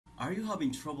Are you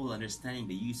having trouble understanding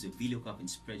the use of VLOOKUP in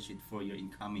spreadsheet for your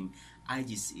incoming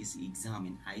IGCSE exam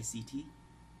in ICT?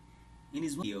 In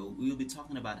this video, we will be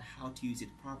talking about how to use it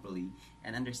properly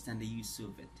and understand the use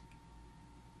of it.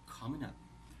 Coming up.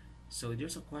 So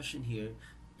there's a question here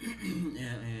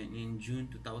in June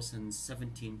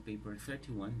 2017, paper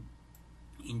 31.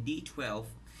 In D12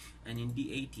 and in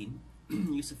D18,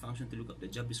 use a function to look up the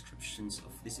job descriptions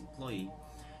of this employee.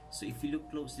 So if you look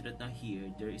closely right now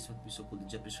here, there is what we so-called the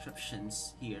job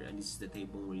descriptions here, and this is the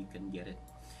table where you can get it.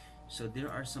 So there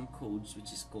are some codes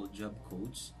which is called job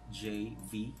codes, J,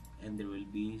 V, and there will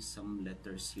be some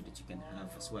letters here that you can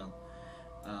have as well.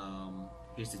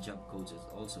 Here's the job codes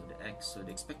also, the X. So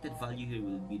the expected value here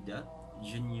will be the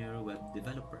junior web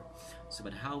developer. So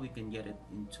but how we can get it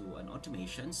into an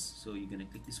automations, so you're gonna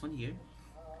click this one here,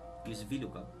 use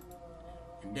VLOOKUP,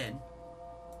 and then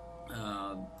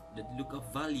the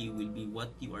lookup value will be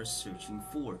what you are searching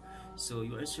for. So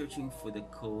you are searching for the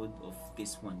code of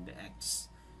this one, the X.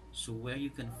 So where you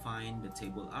can find the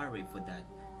table array for that.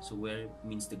 So where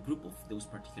means the group of those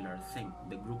particular thing,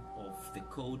 the group of the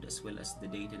code as well as the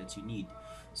data that you need.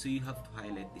 So you have to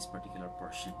highlight this particular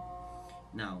portion.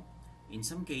 Now, in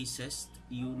some cases,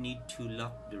 you need to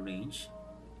lock the range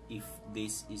if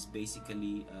this is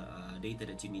basically data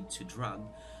that you need to drag.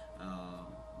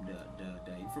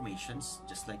 The informations,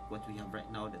 just like what we have right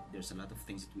now, that there's a lot of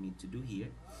things that we need to do here.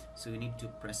 So you need to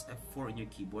press F4 on your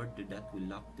keyboard. That will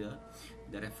lock the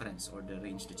reference or the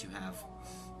range that you have.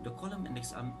 The column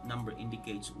index number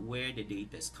indicates where the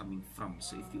data is coming from.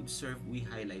 So if you observe, we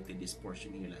highlighted this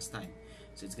portion here last time.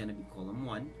 So it's going to be column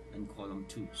 1 and column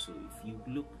 2. So if you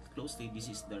look closely, this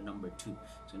is the number 2.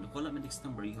 So in the column index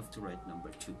number, you have to write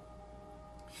number 2.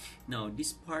 Now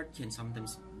this part can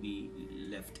sometimes be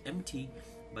left empty,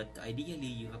 but ideally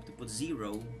you have to put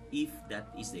 0 if that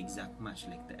is the exact match.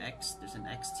 Like the X, there's an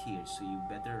X here, so you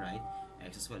better write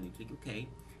X as well. You click OK,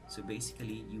 so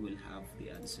basically you will have the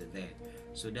answer there.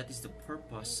 So that is the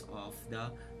purpose of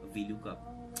the VLOOKUP.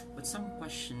 But some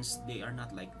questions, they are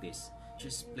not like this.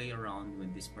 Just play around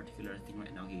with this particular thing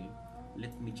right now here.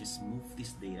 Let me just move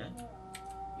this data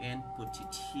and put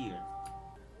it here.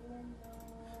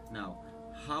 Now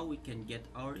how we can get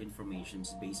our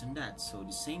informations based on that. So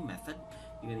the same method,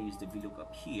 you're going to use the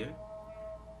VLOOKUP here.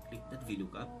 Click that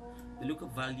VLOOKUP. The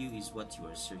lookup value is what you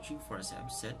are searching for, as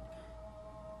I've said.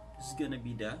 This is going to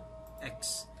be the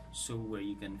X. So where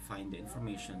you can find the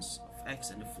informations of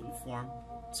X and the full form,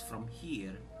 it's from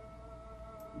here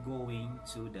going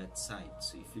to that side.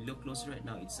 So if you look closer right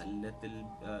now, it's a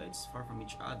little, it's far from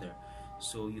each other.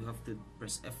 So you have to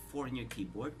press F4 on your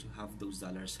keyboard to have those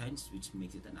dollar signs, which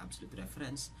makes it an absolute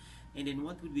reference. And then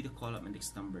what would be the column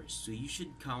index numbers? So you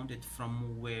should count it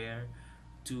from where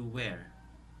to where.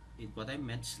 What I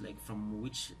meant, like from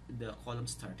which the column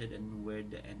started and where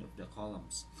the end of the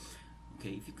columns.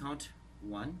 Okay, if you count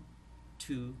 1,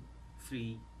 2,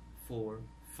 3, 4,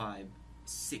 5,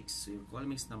 6. So your column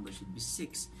index number should be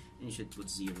 6, and you should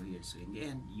put 0 here. So in the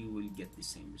end, you will get the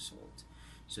same result.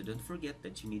 So don't forget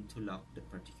that you need to lock the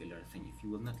particular thing. If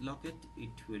you will not lock it,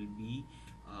 it will be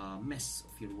a mess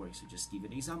of your work. So just give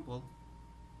an example.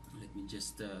 Let me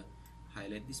just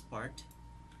highlight this part.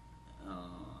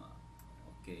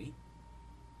 Okay,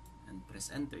 and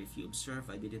press enter. If you observe,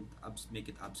 I didn't make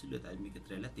it absolute, I'll make it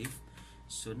relative.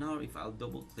 So now if I'll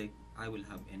double click, I will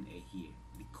have NA here,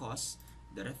 because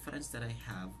the reference that I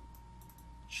have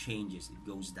changes, it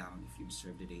goes down if you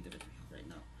observe the data that we have right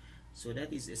now. So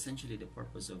that is essentially the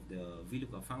purpose of the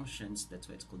VLOOKUP functions. That's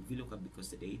why it's called VLOOKUP, because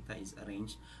the data is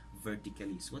arranged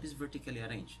vertically. So what is vertically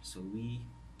arranged? So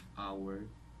our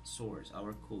source,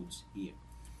 our codes here,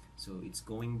 so it's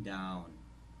going down.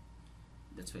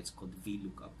 That's why it's called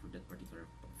VLOOKUP for that particular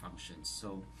function.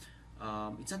 So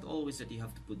it's not always that you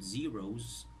have to put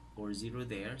zeros or 0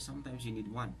 there. Sometimes you need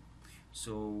 1.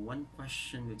 So one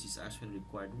question which is actually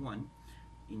required 1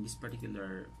 in this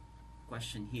particular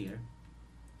question here,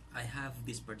 I have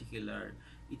this particular,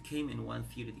 it came in one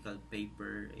theoretical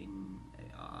paper in,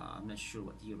 I'm not sure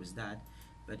what year was that,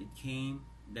 but it came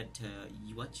that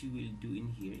what you will do in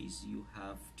here is you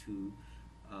have to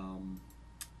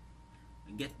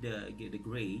get the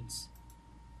grades.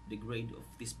 The grade of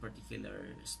this particular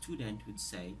student would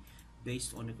say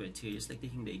based on the criteria, just like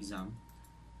taking the exam.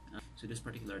 So this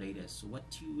particular data. So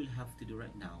what you will have to do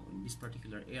right now in this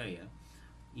particular area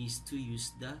is to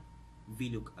use the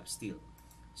VLOOKUP still.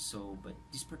 So but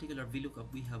this particular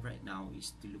VLOOKUP we have right now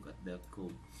is to look at the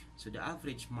code. So the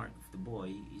average mark of the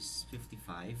boy is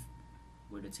 55,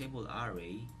 where the table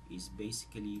array is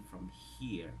basically from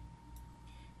here.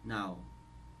 Now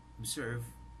observe,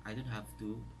 I don't have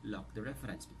to lock the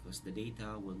reference because the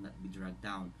data will not be dragged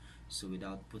down. So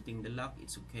without putting the lock,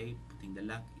 it's okay. Putting the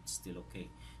lock, it's still okay.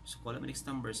 So column index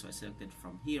number, so I selected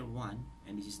from here 1,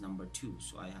 and this is number 2,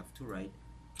 so I have to write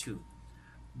 2.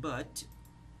 But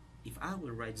if I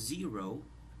will write 0,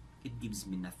 it gives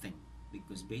me nothing,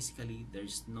 because basically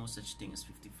there's no such thing as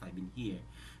 55 in here.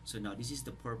 So now this is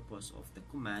the purpose of the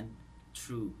command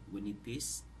true when it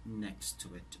is next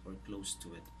to it or close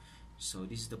to it. So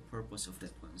this is the purpose of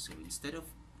that one. So instead of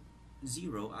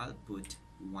 0, I'll put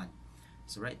 1.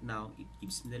 So right now it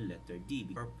gives me the letter D,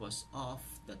 the purpose of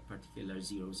that particular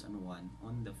zeros and 1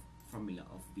 on the formula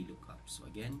of VLOOKUP. So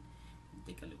again,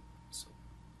 take a look. So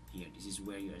here, this is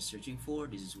where you are searching for,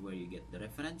 this is where you get the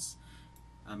reference,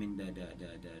 I mean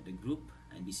the group,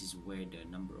 and this is where the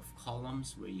number of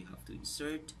columns where you have to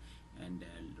insert, and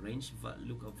the range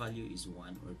lookup value is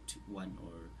 1 or 2, 1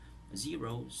 or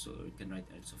 0. So you can write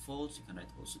also false, you can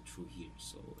write also true here.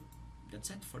 So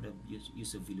that's it for the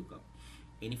use of VLOOKUP.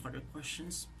 Any further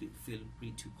questions, feel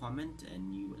free to comment,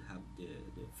 and you will have the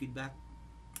feedback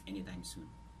anytime soon.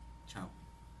 Ciao.